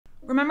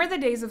Remember the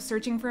days of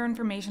searching for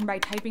information by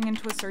typing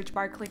into a search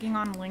bar, clicking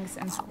on links,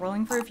 and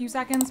scrolling for a few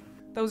seconds?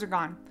 Those are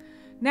gone.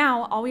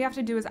 Now, all we have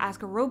to do is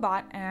ask a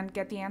robot and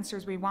get the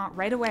answers we want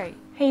right away.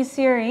 Hey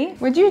Siri,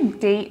 would you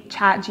date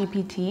Chat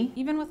GPT?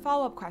 Even with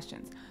follow-up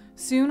questions.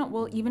 Soon,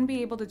 we'll even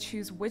be able to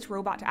choose which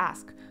robot to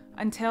ask.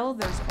 Until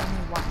there's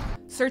only one.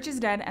 Search is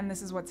dead, and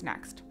this is what's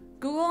next.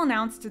 Google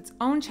announced its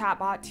own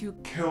chatbot to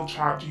kill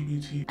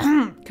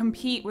ChatGPT.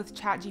 compete with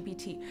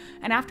ChatGPT.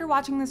 And after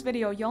watching this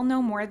video, you'll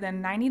know more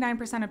than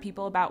 99% of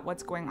people about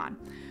what's going on.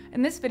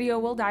 In this video,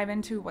 we'll dive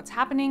into what's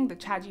happening, the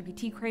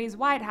ChatGPT craze,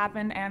 why it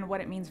happened, and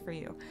what it means for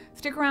you.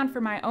 Stick around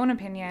for my own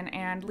opinion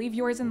and leave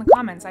yours in the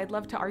comments. I'd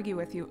love to argue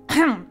with you.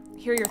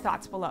 Hear your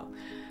thoughts below.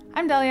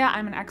 I'm Delia,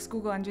 I'm an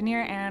ex-Google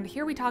engineer, and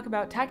here we talk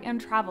about tech and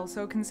travel,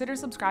 so consider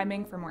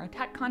subscribing for more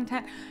tech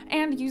content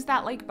and use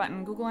that like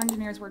button. Google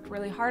engineers worked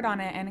really hard on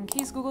it, and in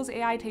case Google's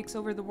AI takes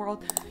over the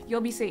world,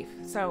 you'll be safe,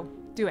 so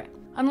do it.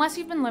 Unless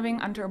you've been living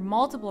under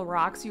multiple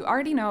rocks, you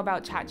already know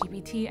about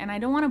ChatGPT, and I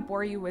don't want to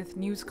bore you with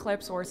news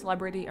clips or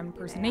celebrity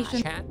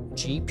impersonation.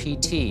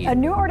 ChatGPT. A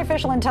new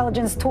artificial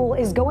intelligence tool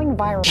is going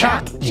viral.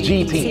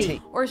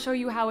 ChatGPT. Or show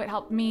you how it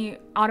helped me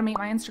automate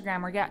my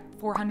Instagram or get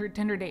 400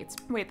 Tinder dates.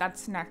 Wait,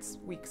 that's next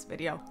week's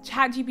video.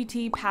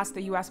 ChatGPT passed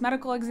the US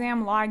medical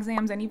exam, law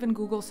exams, and even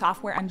Google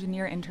software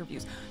engineer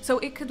interviews. So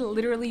it could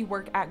literally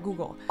work at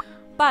Google.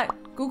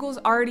 But Google's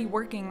already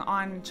working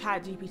on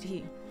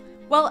ChatGPT.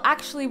 Well,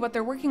 actually, what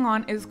they're working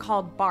on is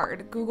called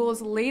Bard,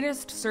 Google's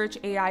latest search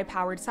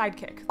AI-powered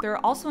sidekick. They're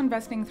also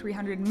investing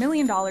 $300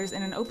 million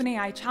in an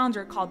OpenAI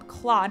challenger called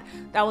Claude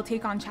that will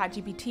take on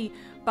ChatGPT,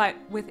 but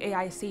with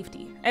AI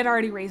safety. It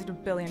already raised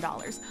 $1 billion.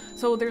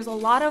 So there's a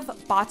lot of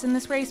bots in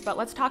this race, but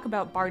let's talk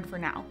about Bard for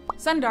now.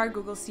 Sundar,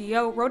 Google's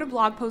CEO, wrote a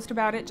blog post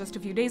about it just a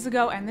few days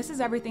ago, and this is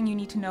everything you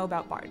need to know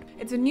about Bard.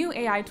 It's a new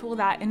AI tool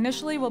that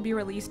initially will be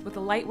released with a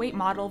lightweight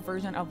model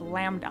version of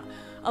Lambda,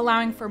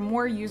 allowing for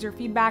more user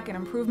feedback and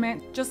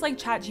improvement, just like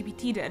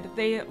ChatGPT did.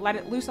 They let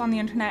it loose on the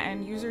internet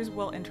and users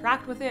will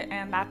interact with it,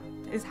 and that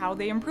is how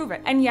they improve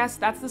it. And yes,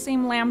 that's the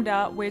same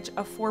Lambda which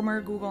a former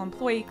Google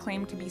employee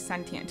claimed to be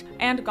sentient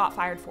and got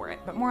fired for it,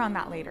 but more on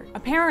that later.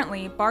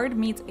 Apparently, Bard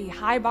meets a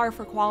high bar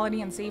for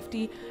quality and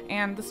safety,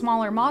 and the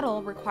smaller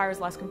model requires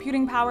less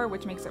computing power,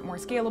 which makes it more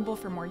scalable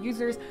for more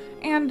users,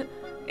 and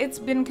it's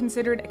been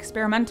considered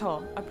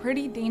experimental, a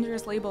pretty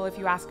dangerous label if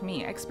you ask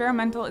me.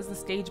 Experimental is the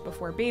stage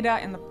before beta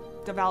in the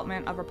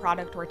development of a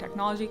product or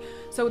technology,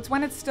 so it's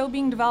when it's still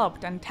being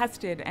developed and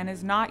tested and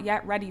is not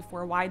yet ready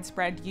for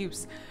widespread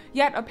use.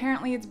 Yet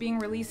apparently it's being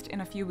released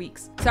in a few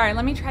weeks. Sorry,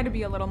 let me try to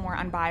be a little more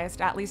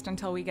unbiased, at least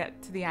until we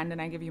get to the end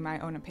and I give you my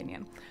own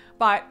opinion.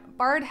 But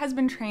Bard has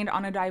been trained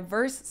on a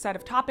diverse set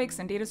of topics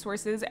and data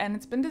sources, and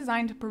it's been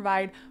designed to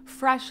provide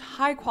fresh,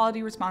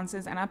 high-quality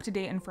responses and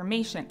up-to-date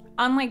information,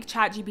 unlike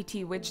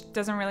ChatGPT, which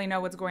doesn't really know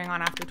what's going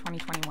on after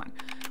 2021.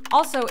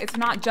 Also, it's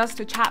not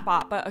just a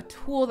chatbot, but a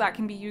tool that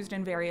can be used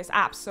in various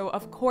apps. So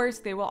of course,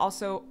 they will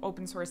also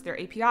open source their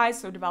APIs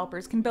so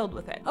developers can build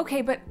with it.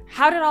 Okay, but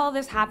how did all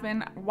this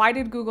happen? Why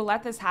did Google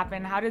let this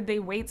happen? How did they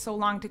wait so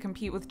long to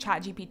compete with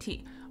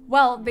ChatGPT?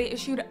 Well, they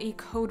issued a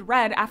code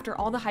red after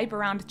all the hype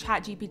around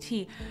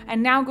ChatGPT,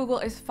 and now Google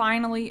is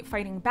finally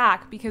fighting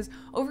back because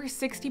over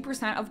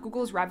 60% of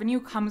Google's revenue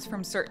comes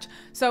from search.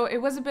 So it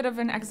was a bit of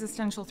an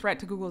existential threat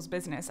to Google's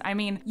business. I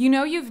mean, you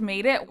know you've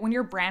made it when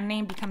your brand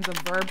name becomes a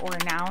verb or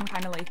a noun,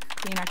 kind of like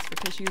Kleenex for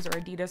tissues or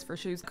Adidas for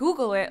shoes.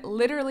 Google it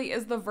literally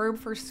is the verb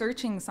for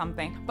searching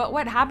something. But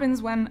what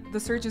happens when the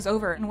search is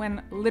over and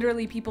when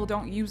literally people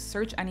don't use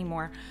search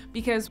anymore?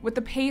 Because with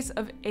the pace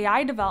of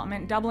AI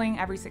development doubling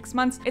every 6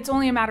 months, it's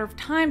only a matter of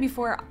time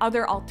before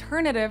other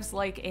alternatives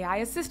like AI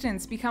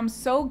assistants become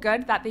so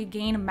good that they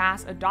gain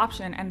mass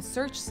adoption and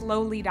search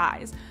slowly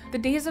dies. The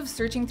days of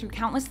searching through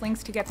countless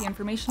links to get the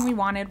information we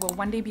wanted will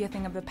one day be a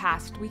thing of the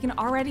past. We can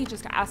already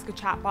just ask a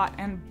chatbot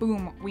and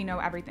boom, we know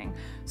everything.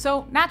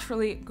 So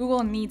naturally,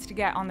 Google needs to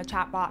get on the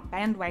chatbot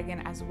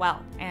bandwagon as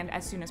well, and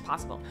as soon as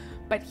possible.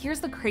 But here's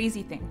the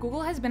crazy thing.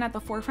 Google has been at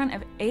the forefront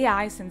of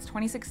AI since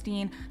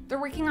 2016.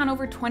 They're working on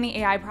over 20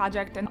 AI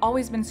projects and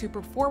always been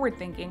super forward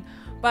thinking,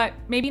 but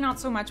maybe not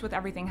so much with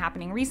everything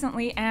happening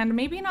recently, and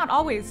maybe not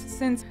always,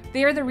 since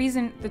they are the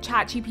reason the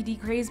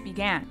ChatGPT craze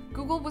began.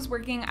 Google was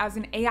working as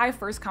an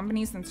AI-first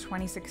company since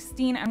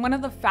 2016 and one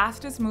of the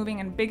fastest moving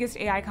and biggest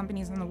AI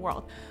companies in the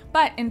world.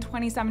 But in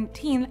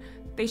 2017,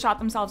 they shot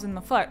themselves in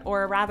the foot,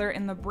 or rather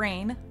in the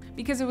brain,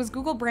 because it was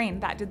Google Brain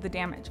that did the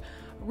damage.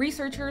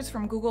 Researchers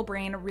from Google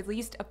Brain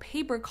released a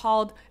paper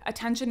called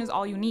Attention is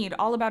All You Need,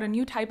 all about a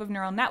new type of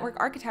neural network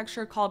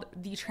architecture called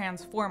the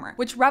transformer,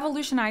 which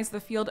revolutionized the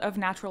field of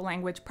natural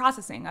language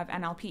processing, of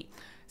NLP.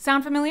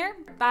 Sound familiar?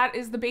 That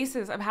is the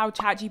basis of how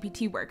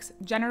ChatGPT works,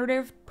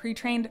 generative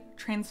pre-trained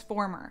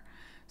transformer.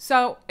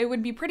 So it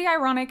would be pretty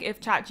ironic if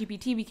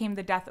ChatGPT became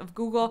the death of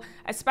Google,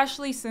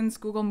 especially since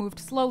Google moved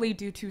slowly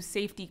due to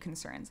safety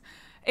concerns.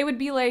 It would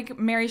be like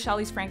Mary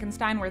Shelley's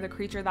Frankenstein, where the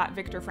creature that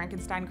Victor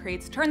Frankenstein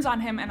creates turns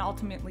on him and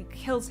ultimately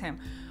kills him.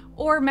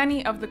 Or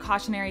many of the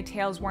cautionary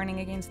tales warning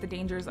against the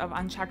dangers of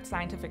unchecked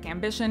scientific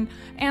ambition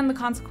and the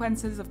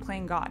consequences of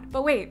playing God.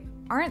 But wait,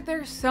 Aren't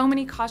there so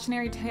many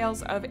cautionary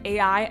tales of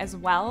AI as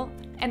well,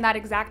 and that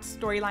exact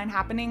storyline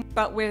happening,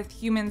 but with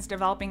humans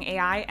developing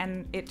AI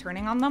and it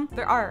turning on them?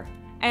 There are.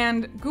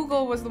 And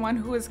Google was the one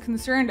who was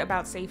concerned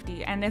about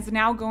safety and is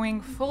now going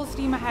full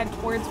steam ahead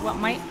towards what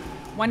might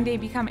one day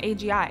become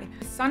AGI.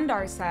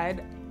 Sundar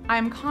said, "I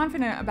am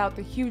confident about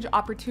the huge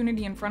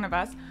opportunity in front of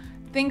us.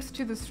 Thanks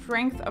to the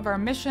strength of our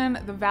mission,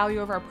 the value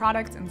of our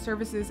products and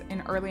services,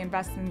 and early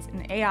investments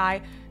in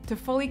AI, to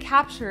fully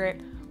capture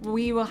it,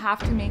 we will have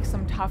to make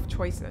some tough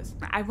choices."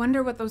 I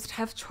wonder what those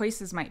tough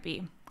choices might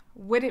be.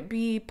 Would it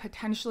be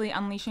potentially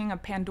unleashing a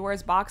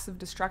Pandora's box of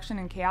destruction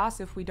and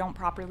chaos if we don't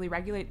properly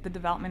regulate the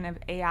development of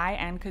AI,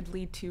 and could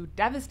lead to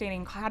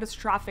devastating,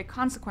 catastrophic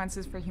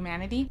consequences for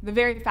humanity? The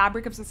very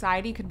fabric of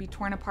society could be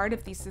torn apart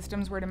if these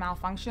systems were to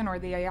malfunction, or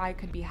the AI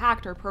could be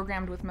hacked or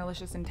programmed with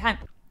malicious intent.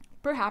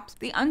 Perhaps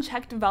the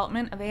unchecked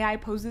development of AI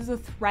poses a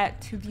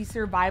threat to the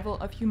survival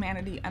of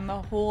humanity and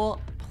the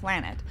whole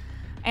planet.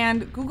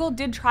 And Google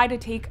did try to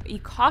take a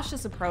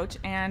cautious approach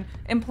and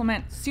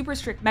implement super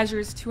strict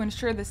measures to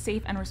ensure the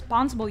safe and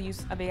responsible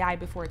use of AI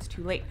before it's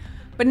too late.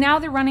 But now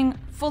they're running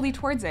fully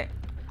towards it.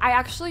 I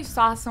actually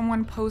saw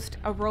someone post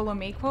a Rollo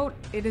May quote,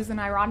 "It is an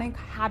ironic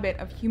habit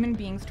of human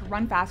beings to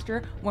run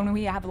faster when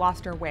we have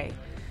lost our way.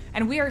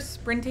 And we are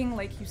sprinting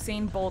like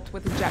Usain Bolt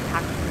with a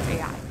jetpack towards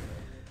AI."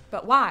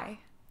 But why?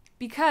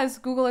 Because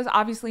Google is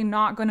obviously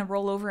not going to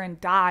roll over and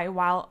die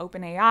while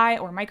OpenAI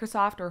or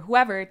Microsoft or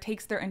whoever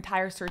takes their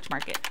entire search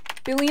market.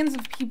 Billions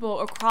of people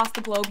across the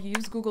globe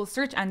use Google's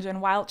search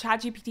engine, while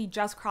ChatGPT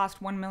just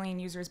crossed 1 million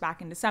users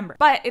back in December.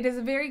 But it is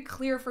very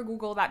clear for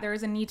Google that there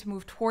is a need to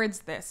move towards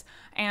this.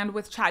 And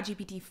with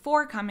ChatGPT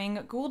 4 coming,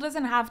 Google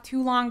doesn't have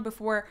too long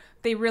before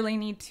they really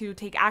need to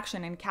take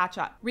action and catch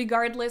up,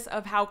 regardless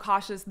of how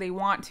cautious they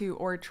want to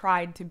or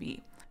tried to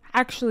be.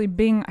 Actually,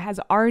 Bing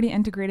has already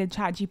integrated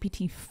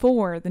ChatGPT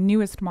 4, the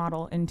newest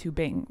model, into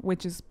Bing,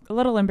 which is a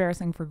little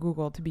embarrassing for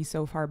Google to be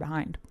so far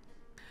behind.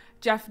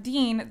 Jeff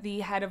Dean,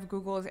 the head of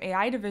Google's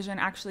AI division,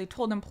 actually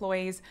told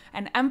employees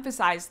and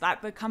emphasized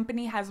that the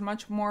company has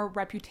much more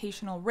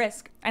reputational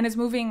risk and is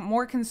moving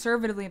more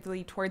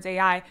conservatively towards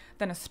AI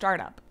than a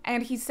startup.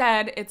 And he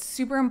said it's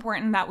super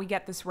important that we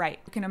get this right.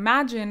 You can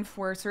imagine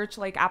for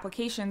search-like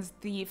applications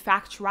the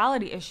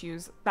factuality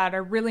issues that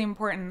are really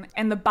important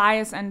and the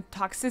bias and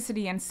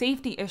toxicity and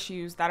safety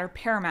issues that are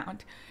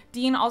paramount.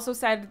 Dean also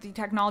said the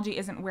technology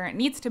isn't where it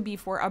needs to be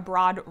for a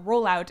broad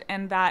rollout,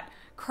 and that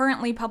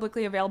currently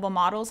publicly available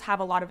models have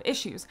a lot of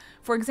issues.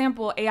 For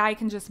example, AI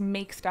can just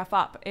make stuff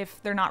up.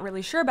 If they're not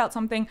really sure about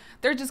something,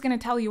 they're just going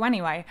to tell you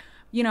anyway.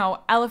 You know,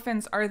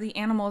 elephants are the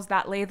animals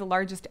that lay the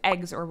largest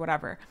eggs or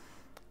whatever.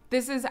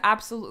 This is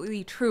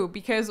absolutely true,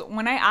 because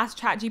when I asked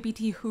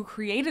ChatGPT who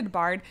created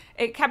Bard,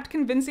 it kept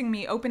convincing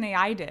me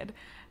OpenAI did.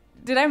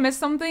 Did I miss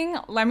something?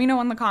 Let me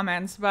know in the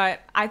comments,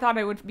 but I thought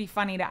it would be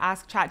funny to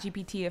ask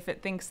ChatGPT if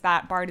it thinks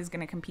that Bard is going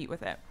to compete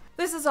with it.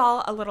 This is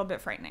all a little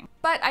bit frightening.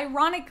 But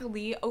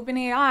ironically,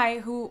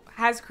 OpenAI, who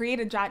has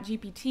created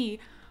ChatGPT,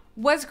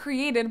 was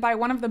created by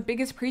one of the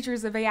biggest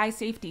preachers of AI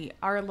safety,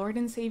 our Lord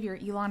and Savior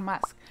Elon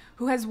Musk,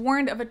 who has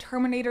warned of a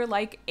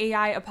Terminator-like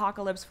AI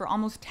apocalypse for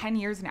almost 10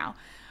 years now.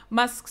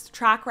 Musk's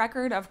track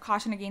record of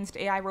caution against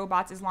AI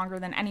robots is longer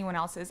than anyone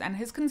else's, and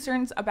his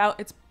concerns about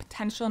its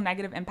potential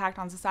negative impact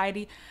on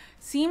society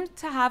seem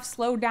to have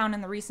slowed down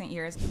in the recent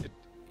years.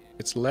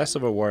 It's less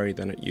of a worry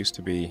than it used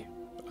to be,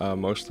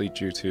 mostly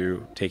due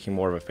to taking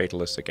more of a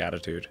fatalistic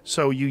attitude.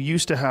 So you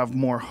used to have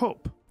more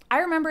hope. I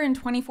remember in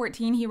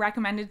 2014, he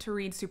recommended to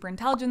read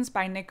Superintelligence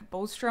by Nick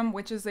Bostrom,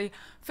 which is a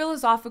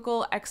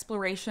philosophical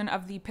exploration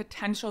of the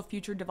potential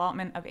future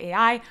development of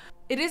AI.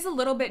 It is a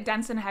little bit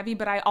dense and heavy,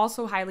 but I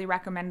also highly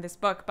recommend this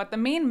book. But the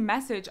main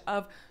message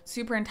of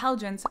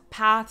Superintelligence,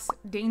 Paths,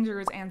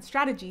 Dangers, and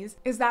Strategies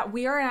is that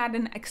we are at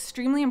an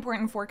extremely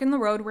important fork in the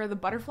road where the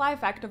butterfly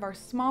effect of our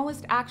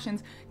smallest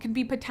actions could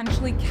be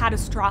potentially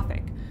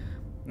catastrophic.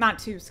 Not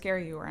to scare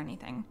you or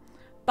anything.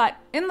 But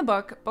in the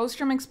book,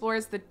 Bostrom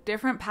explores the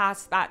different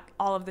paths that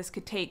all of this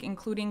could take,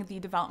 including the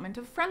development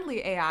of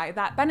friendly AI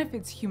that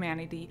benefits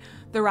humanity,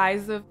 the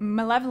rise of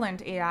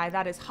malevolent AI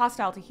that is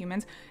hostile to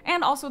humans,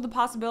 and also the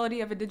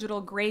possibility of a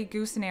digital gray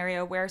goose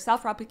scenario where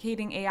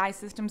self-replicating AI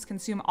systems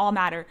consume all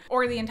matter,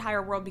 or the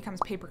entire world becomes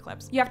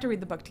paperclips. You have to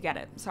read the book to get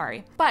it,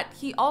 sorry. But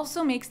he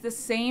also makes the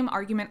same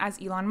argument as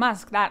Elon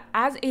Musk, that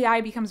as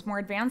AI becomes more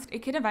advanced, it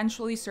could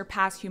eventually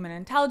surpass human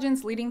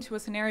intelligence, leading to a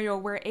scenario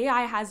where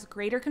AI has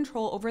greater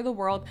control over the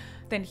world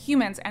than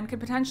humans and could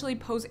potentially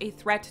pose a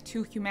threat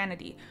to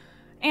humanity.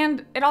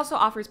 And it also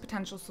offers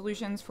potential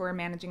solutions for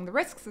managing the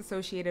risks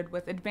associated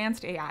with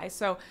advanced AI.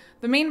 So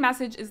the main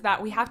message is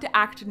that we have to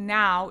act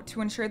now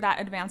to ensure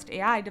that advanced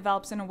AI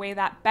develops in a way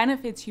that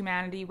benefits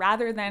humanity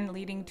rather than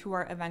leading to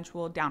our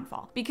eventual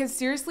downfall. Because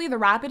seriously, the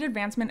rapid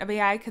advancement of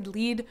AI could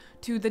lead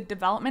to the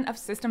development of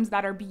systems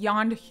that are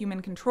beyond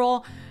human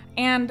control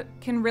and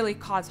can really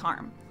cause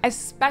harm,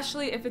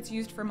 especially if it's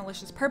used for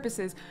malicious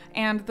purposes,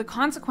 and the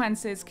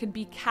consequences could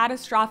be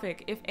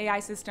catastrophic if AI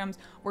systems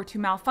were to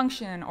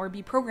malfunction or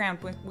be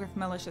programmed with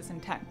malicious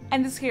intent.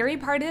 And the scary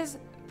part is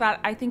that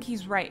I think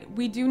he's right.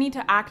 We do need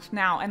to act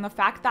now, and the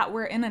fact that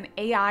we're in an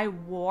AI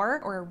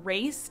war or a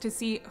race to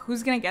see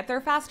who's gonna get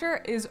there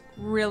faster is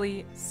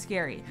really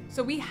scary.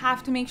 So we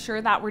have to make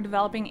sure that we're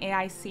developing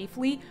AI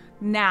safely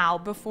now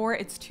before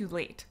it's too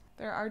late.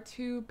 There are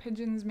 2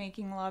 pigeons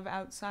making love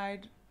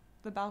outside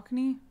the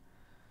balcony.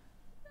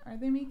 Are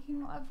they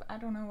making love? I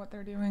don't know what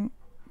they're doing.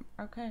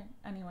 Okay,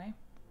 anyway.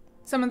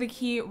 Some of the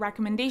key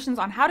recommendations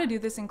on how to do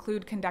this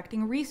include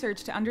conducting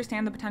research to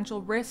understand the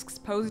potential risks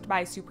posed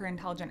by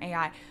superintelligent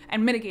AI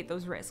and mitigate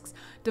those risks,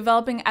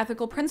 developing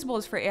ethical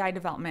principles for AI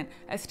development,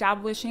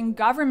 establishing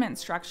government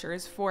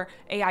structures for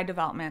AI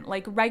development,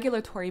 like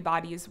regulatory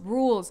bodies,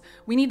 rules.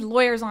 We need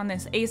lawyers on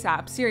this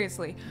ASAP,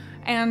 seriously,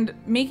 and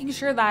making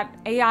sure that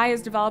AI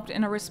is developed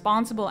in a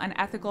responsible and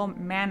ethical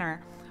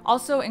manner.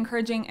 Also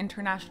encouraging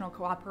international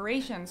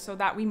cooperation so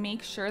that we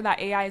make sure that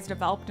AI is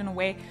developed in a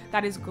way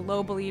that is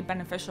globally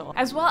beneficial,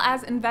 as well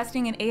as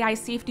investing in AI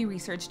safety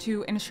research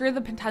to ensure the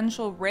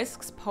potential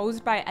risks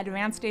posed by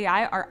advanced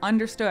AI are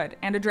understood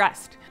and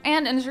addressed,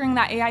 and ensuring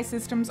that AI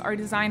systems are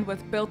designed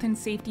with built-in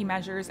safety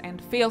measures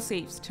and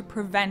fail-safes to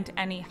prevent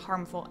any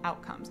harmful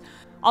outcomes.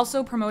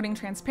 Also promoting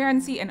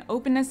transparency and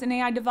openness in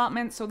AI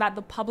development so that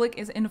the public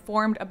is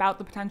informed about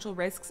the potential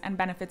risks and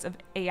benefits of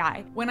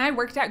AI. When I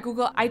worked at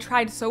Google, I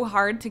tried so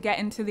hard to get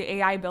into the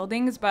AI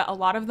buildings, but a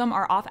lot of them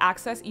are off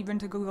access even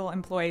to Google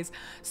employees.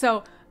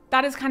 So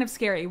that is kind of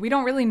scary. We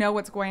don't really know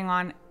what's going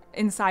on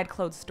inside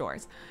closed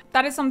doors.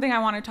 That is something I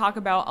want to talk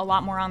about a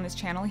lot more on this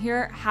channel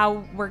here,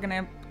 how we're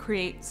gonna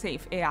create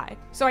safe AI.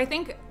 So I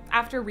think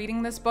after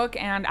reading this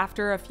book and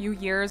after a few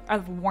years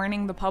of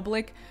warning the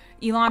public,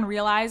 Elon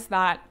realized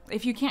that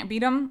if you can't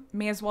beat him,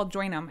 may as well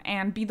join him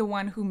and be the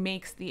one who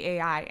makes the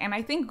AI. And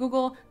I think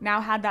Google now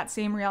had that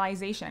same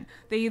realization.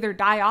 They either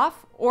die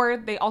off or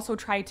they also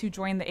try to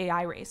join the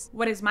AI race.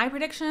 What is my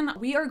prediction?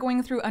 We are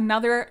going through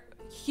another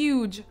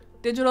huge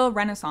digital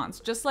renaissance.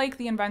 Just like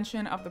the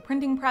invention of the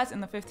printing press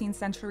in the 15th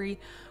century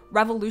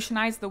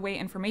revolutionized the way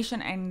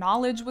information and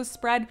knowledge was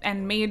spread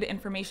and made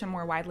information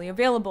more widely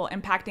available,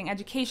 impacting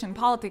education,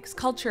 politics,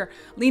 culture,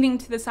 leading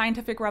to the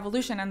scientific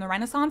revolution and the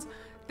Renaissance,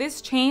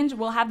 this change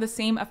will have the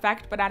same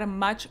effect but at a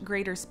much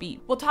greater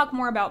speed. We'll talk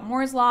more about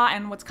Moore's Law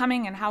and what's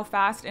coming and how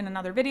fast in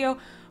another video,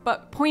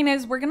 but point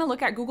is, we're gonna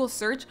look at Google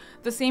search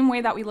the same way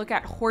that we look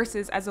at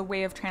horses as a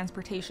way of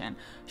transportation.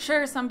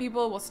 Sure, some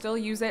people will still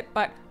use it,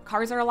 but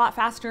cars are a lot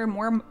faster,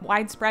 more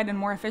widespread, and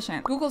more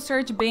efficient. Google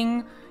search,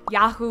 Bing,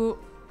 Yahoo,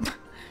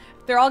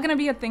 they're all gonna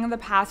be a thing of the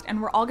past,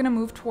 and we're all gonna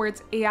move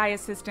towards AI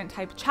assistant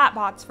type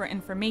chatbots for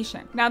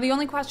information. Now, the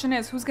only question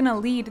is, who's gonna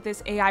lead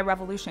this AI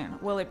revolution?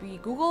 Will it be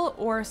Google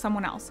or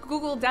someone else?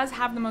 Google does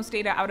have the most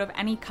data out of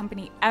any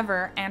company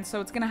ever, and so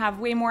it's gonna have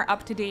way more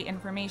up-to-date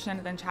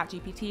information than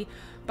ChatGPT,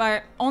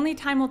 but only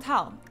time will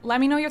tell.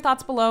 Let me know your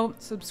thoughts below,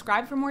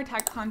 subscribe for more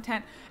tech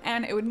content,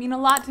 and it would mean a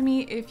lot to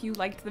me if you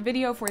liked the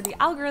video for the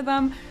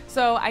algorithm,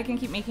 so I can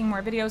keep making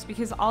more videos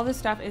because all this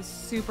stuff is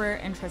super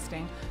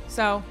interesting.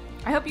 So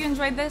I hope you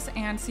enjoyed this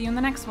and see you in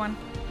the next one.